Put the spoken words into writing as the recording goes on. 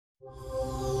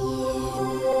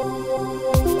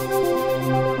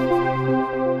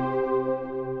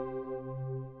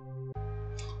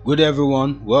Good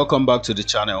everyone, welcome back to the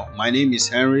channel. My name is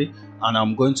Henry and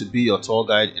I'm going to be your tour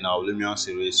guide in our Lumion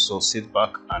series, so sit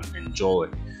back and enjoy.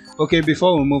 Okay,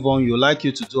 before we move on, we'd like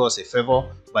you to do us a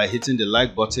favor by hitting the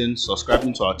like button,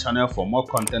 subscribing to our channel for more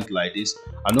content like this,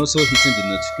 and also hitting the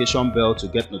notification bell to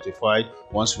get notified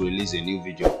once we release a new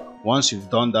video. Once you've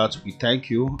done that, we thank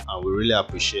you and we really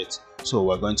appreciate. So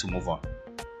we're going to move on.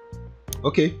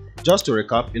 Okay, just to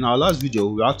recap, in our last video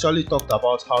we actually talked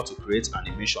about how to create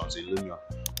animations in Lumion.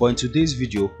 But in today's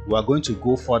video, we are going to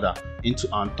go further into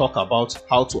and talk about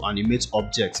how to animate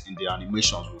objects in the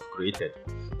animations we've created.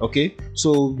 Okay,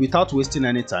 so without wasting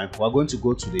any time, we are going to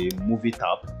go to the movie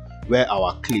tab where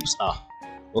our clips are.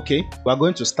 Okay, we are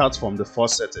going to start from the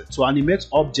first setting. To animate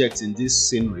objects in this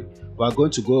scenery, we are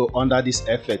going to go under this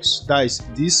FX. That is,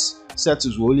 these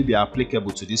settings will only be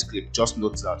applicable to this clip, just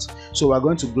note that. So we are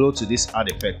going to go to this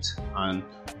add effect and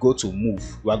go to move.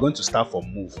 We are going to start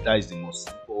from move. That is the most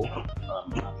simple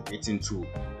animating tool.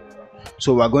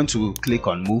 So we are going to click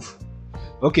on move.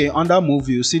 Okay, under move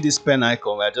you see this pen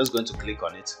icon. We are just going to click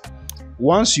on it.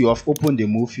 Once you have opened the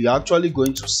move, you are actually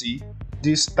going to see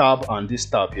this tab and this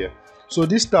tab here. So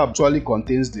this tab actually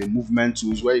contains the movement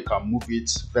tools where you can move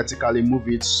it vertically, move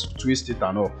it, twist it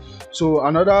and all. So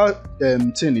another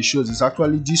thing it shows is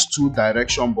actually these two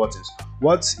direction buttons.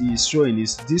 What is showing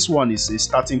is this one is a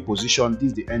starting position, this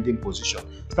is the ending position.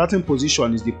 Starting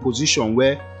position is the position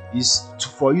where is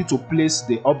for you to place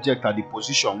the object at the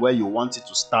position where you want it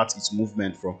to start its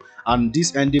movement from, and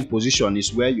this ending position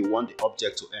is where you want the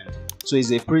object to end. So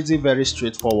it's a pretty very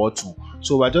straightforward tool.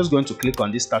 So we're just going to click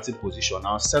on this starting position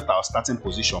and set our starting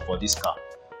position for this car.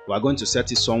 We are going to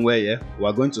set it somewhere here. We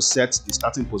are going to set the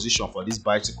starting position for this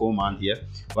bicycle man here.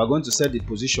 We are going to set the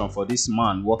position for this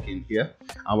man walking here,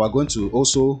 and we're going to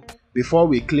also, before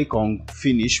we click on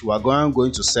finish, we are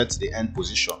going to set the end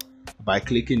position by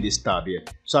clicking this tab here.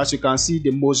 So as you can see,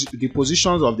 the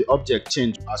positions of the object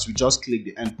change as we just click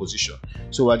the end position.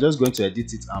 So we're just going to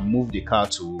edit it and move the car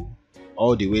to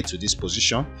all the way to this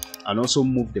position, and also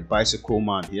move the bicycle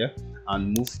man here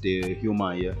and move the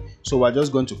human here. So we're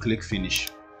just going to click finish.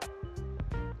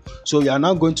 So you are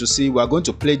now going to see, we are going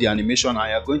to play the animation and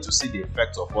you are going to see the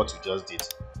effect of what we just did.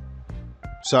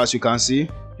 So as you can see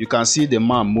the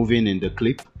man moving in the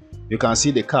clip. You can see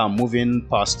the car moving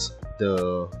past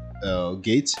the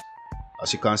gate,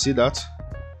 as you can see that.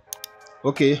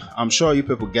 Okay, I'm sure you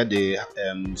people get the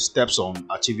steps on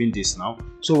achieving this now.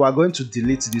 So we're going to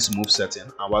delete this move setting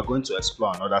and we're going to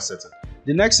explore another setting.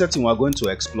 The next setting we're going to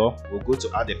explore, we'll go to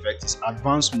add effect, is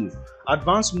advanced move.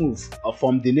 Advanced move,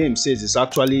 from the name says, is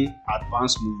actually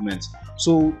advanced movement.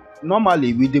 So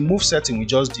normally with the move setting we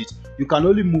just did, you can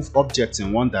only move objects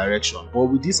in one direction, but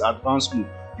with this advanced move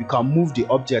you can move the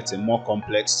object in more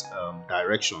complex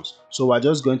directions. So we're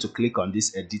just going to click on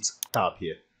this edit tab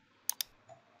here.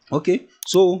 Okay,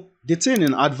 so the thing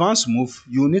in advanced move,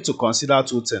 you need to consider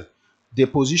two things: the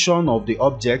position of the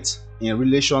object in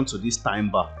relation to this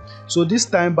time bar. So this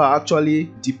time bar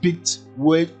actually depicts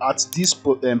where at this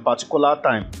particular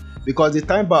time, because the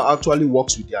time bar actually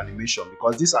works with the animation,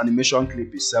 because this animation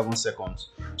clip is 7 seconds.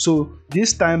 So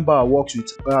this time bar works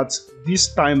with at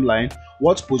this timeline,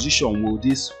 what position will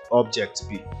this object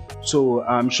be. So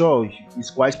I'm sure it's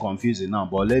quite confusing now,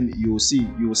 but you will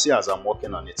see as I'm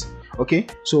working on it. Okay,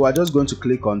 so we're just going to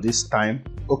click on this time.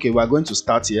 Okay, we're going to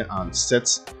start here and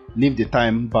leave the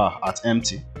time bar at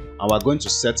empty, and we're going to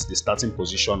set the starting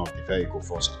position of the vehicle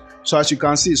first. So as you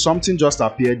can see, something just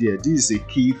appeared here. This is a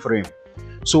keyframe.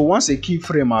 So once a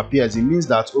keyframe appears, it means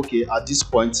that okay, at this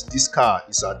point this car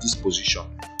is at this position.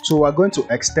 So we're going to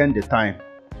extend the time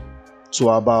to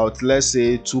about, let's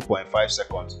say, 2.5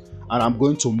 seconds, and I'm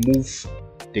going to move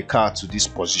the car to this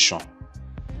position.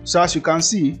 So as you can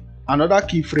see, another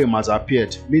keyframe has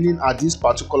appeared, meaning at this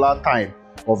particular time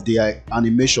of the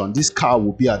animation this car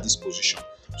will be at this position.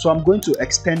 So I'm going to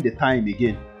extend the time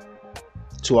again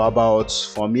to about,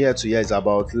 from here to here is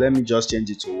about, let me just change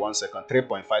it to 1 second,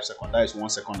 3.5 seconds. That is 1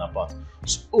 second apart.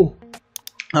 So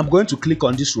I'm going to click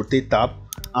on this rotate tab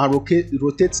and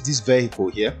rotate this vehicle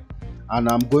here, and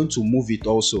I'm going to move it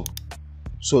also,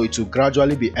 so it will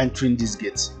gradually be entering this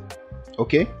gate.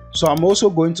 Okay, so I'm also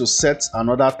going to set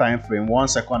another time frame 1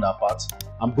 second apart.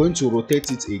 I'm going to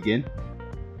rotate it again.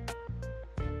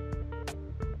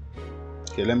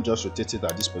 Okay, let me just rotate it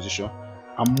at this position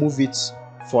and move it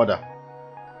further.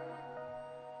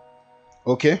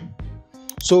 Okay,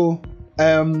 so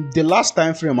the last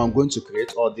time frame I'm going to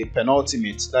create, or the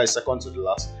penultimate, that is second to the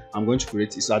last, I'm going to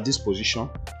create is at this position.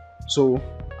 So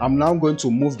I'm now going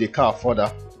to move the car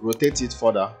further, rotate it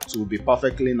further to be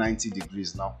perfectly 90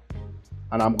 degrees now,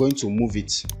 and I'm going to move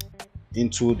it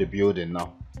into the building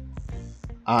now.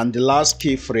 And the last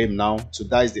keyframe now, so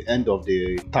that is the end of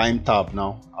the time tab.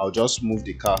 Now I'll just move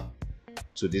the car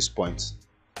to this point.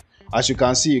 As you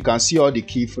can see all the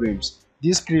keyframes.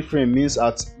 This keyframe means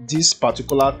at this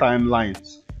particular timeline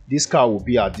this car will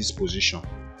be at this position.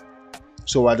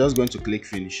 So we're just going to click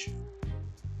finish.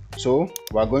 So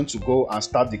we're going to go and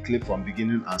start the clip from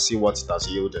beginning and see what it has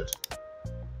yielded.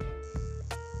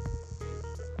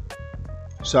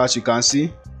 So as you can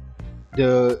see,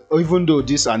 even though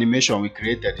this animation we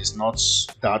created is not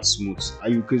that smooth,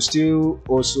 you can still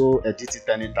also edit it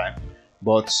anytime,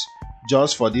 but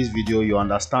just for this video you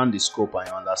understand the scope and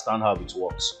you understand how it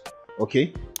works.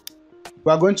 Okay,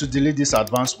 we are going to delete this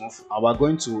advanced move and we're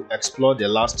going to explore the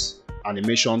last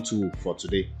animation tool for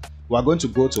today. We are going to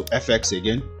go to FX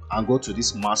again and go to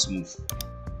this mass move.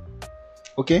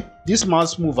 Okay, this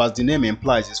mass move, as the name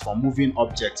implies, is for moving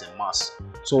objects in mass.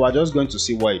 So we're just going to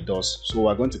see what it does. So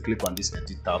we're going to click on this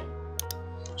edit tab.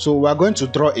 So we're going to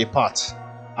draw a part,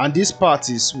 and this part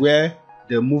is where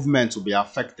the movement will be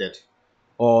affected,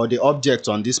 or the objects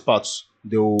on this part,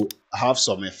 they will have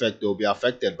some effect. They will be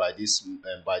affected by this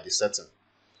by the setting.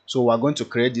 So we're going to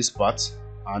create this part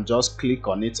and just click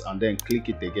on it and then click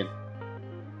it again.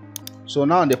 So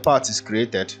now the part is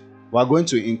created. We're going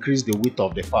to increase the width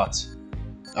of the part.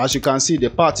 As you can see, the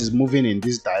part is moving in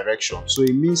this direction, so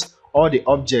it means all the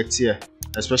objects here,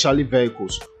 especially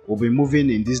vehicles, will be moving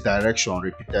in this direction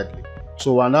repeatedly.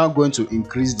 So we're now going to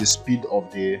increase the speed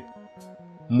of the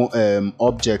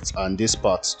objects and this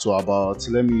part to about,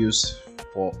 let me use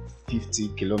for 50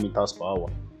 kilometers per hour.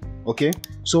 Okay,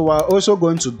 so we're also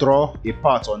going to draw a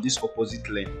part on this opposite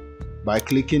lane by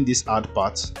clicking this add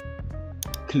part.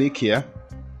 Click here,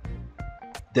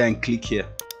 then click here.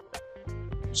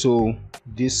 So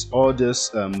all these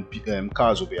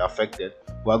cars will be affected.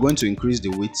 We are going to increase the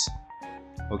width.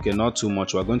 Okay, not too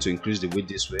much. We are going to increase the width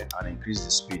this way and increase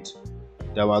the speed.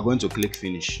 Then we are going to click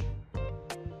finish.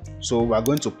 So we are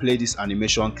going to play this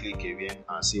animation click again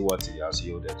and see what it has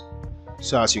yielded.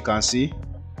 So as you can see,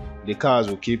 the cars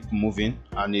will keep moving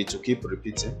and it will keep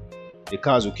repeating. The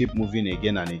cars will keep moving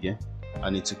again and again,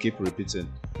 and it will keep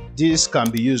repeating. This can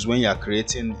be used when you are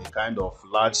creating a kind of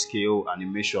large scale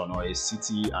animation or a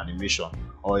city animation,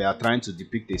 or you are trying to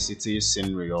depict a city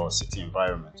scenery or city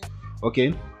environment.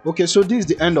 Okay, so this is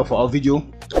the end of our video.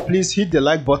 Please hit the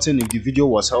like button if the video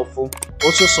was helpful.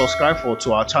 Also subscribe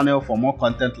to our channel for more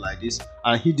content like this,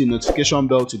 and hit the notification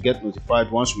bell to get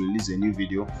notified once we release a new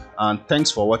video. And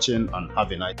thanks for watching and have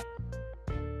a nice day.